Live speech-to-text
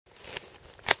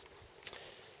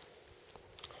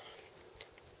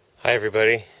Hi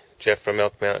everybody, Jeff from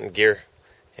Elk Mountain Gear,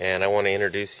 and I want to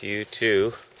introduce you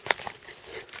to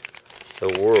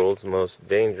the world's most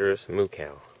dangerous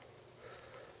MooCow.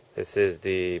 This is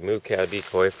the MooCow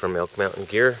Decoy from Elk Mountain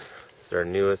Gear. It's our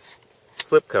newest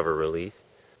slipcover release.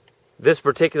 This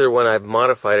particular one, I've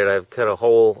modified it. I've cut a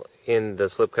hole in the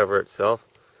slipcover itself,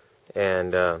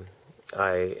 and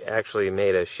I actually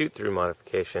made a shoot-through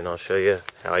modification. I'll show you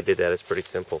how I did that. It's pretty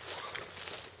simple.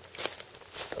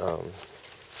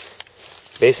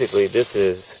 Basically, this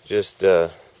is just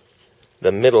the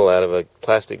middle out of a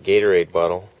plastic Gatorade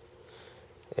bottle,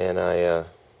 and I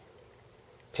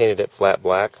painted it flat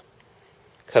black,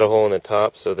 cut a hole in the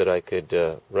top so that I could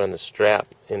run the strap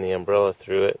in the umbrella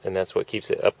through it, and that's what keeps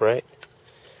it upright.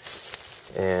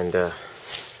 And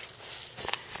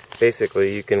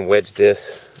basically you can wedge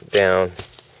this down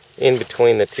in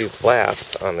between the two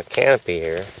flaps on the canopy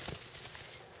here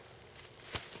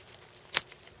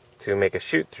to make a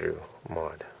shoot-through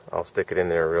mod. I'll stick it in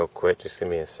there real quick, just give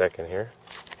me a second here.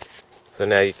 So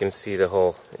now you can see the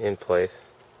hole in place.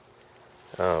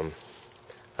 I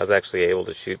was actually able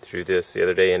to shoot through this the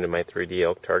other day into my 3D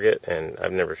elk target, and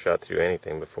I've never shot through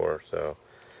anything before, so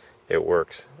it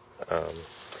works.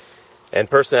 And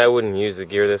personally, I wouldn't use the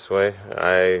gear this way.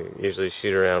 I usually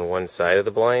shoot around one side of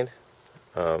the blind.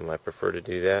 I prefer to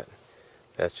do that.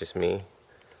 That's just me.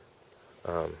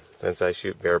 Since I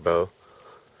shoot bare bow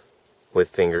with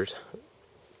fingers.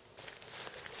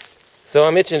 So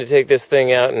I'm itching to take this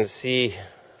thing out and see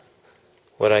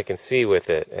what I can see with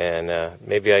it, and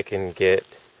maybe I can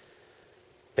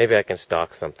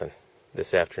stalk something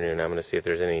this afternoon. I'm going to see if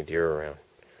there's any deer around.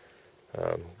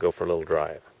 Go for a little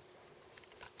drive.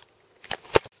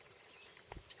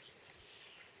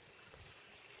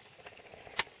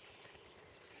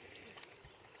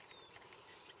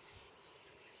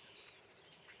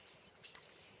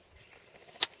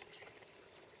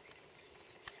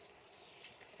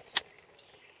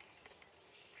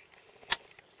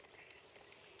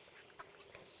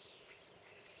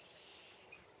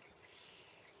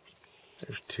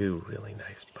 There's two really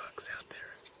nice bucks out there.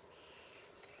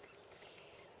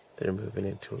 They're moving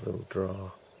into a little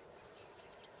draw.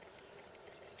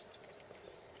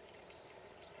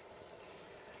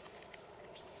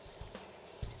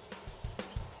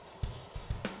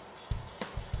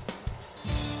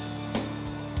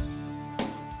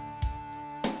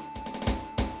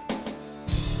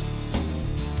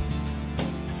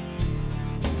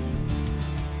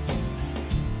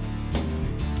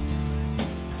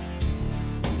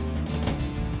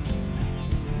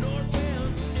 North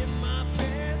wind in my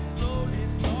face, slowly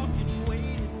stalking,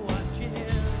 waiting.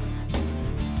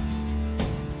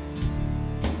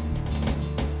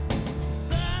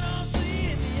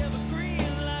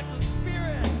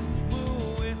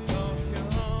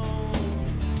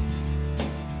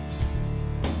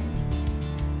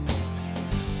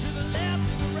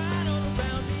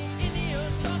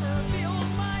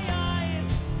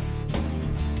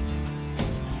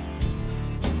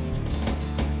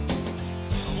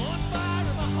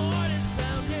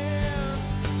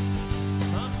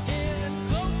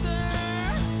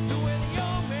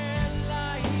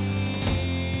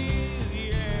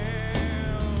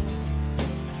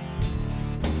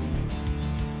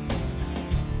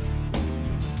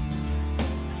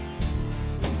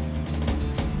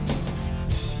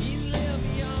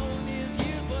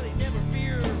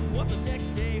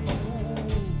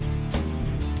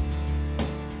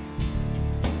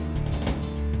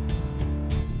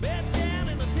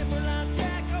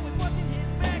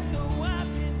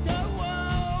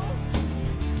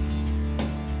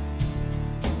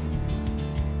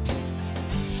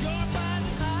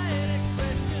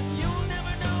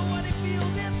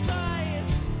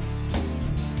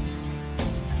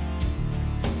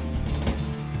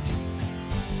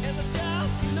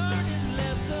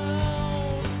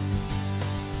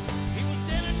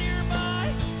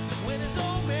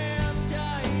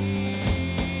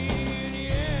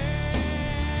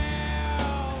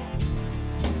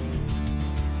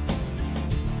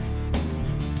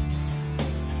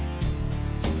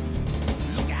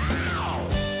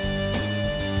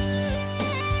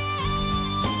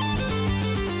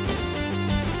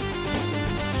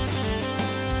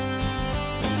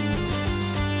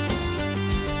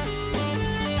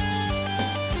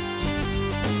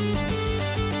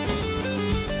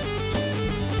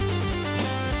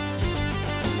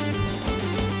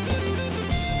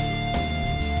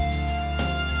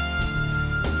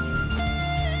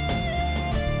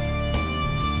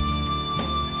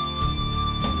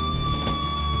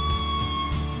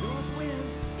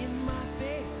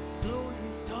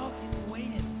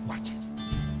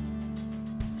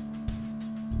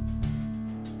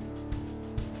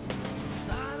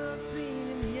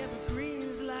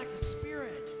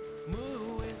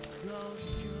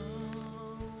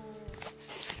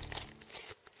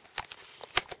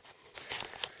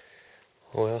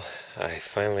 Well, I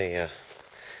finally I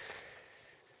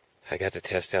got to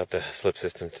test out the slip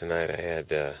system tonight. I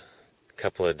had a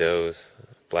couple of does,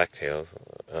 blacktails,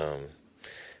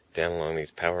 down along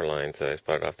these power lines that I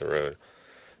spotted off the road.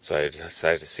 So I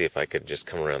decided to see if I could just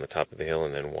come around the top of the hill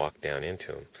and then walk down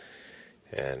into them.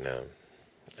 And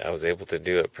I was able to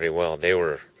do it pretty well.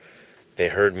 They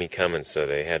heard me coming, so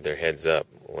they had their heads up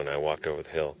when I walked over the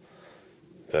hill.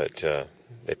 But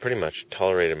they pretty much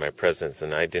tolerated my presence,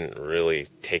 and I didn't really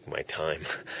take my time.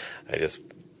 I just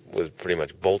was pretty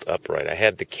much bolt upright. I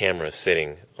had the camera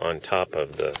sitting on top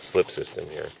of the slip system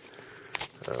here.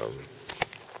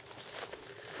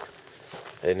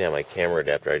 I didn't have my camera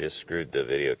adapter. I just screwed the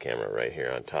video camera right here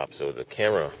on top. So the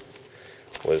camera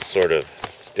was sort of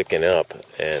sticking up,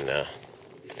 and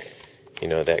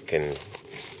that can,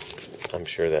 I'm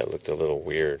sure that looked a little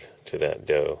weird to that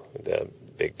doe,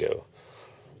 that big doe.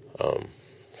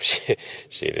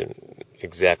 She didn't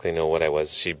exactly know what I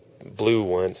was. She blew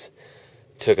once,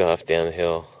 took off down the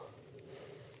hill,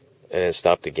 and then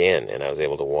stopped again, and I was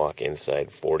able to walk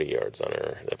inside 40 yards on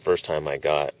her. The first time I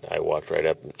walked right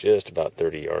up just about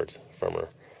 30 yards from her.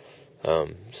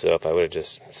 So if I would have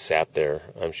just sat there,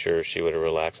 I'm sure she would have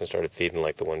relaxed and started feeding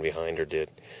like the one behind her did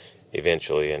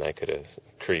eventually, and I could have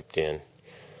creeped in.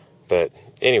 But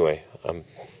anyway,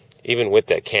 even with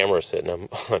that camera sitting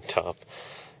on top,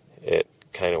 it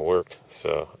kind of worked,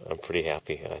 so I'm pretty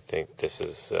happy. I think this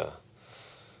is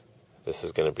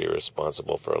going to be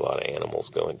responsible for a lot of animals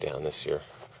going down this year.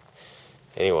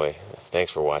 Anyway,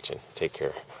 thanks for watching. Take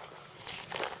care.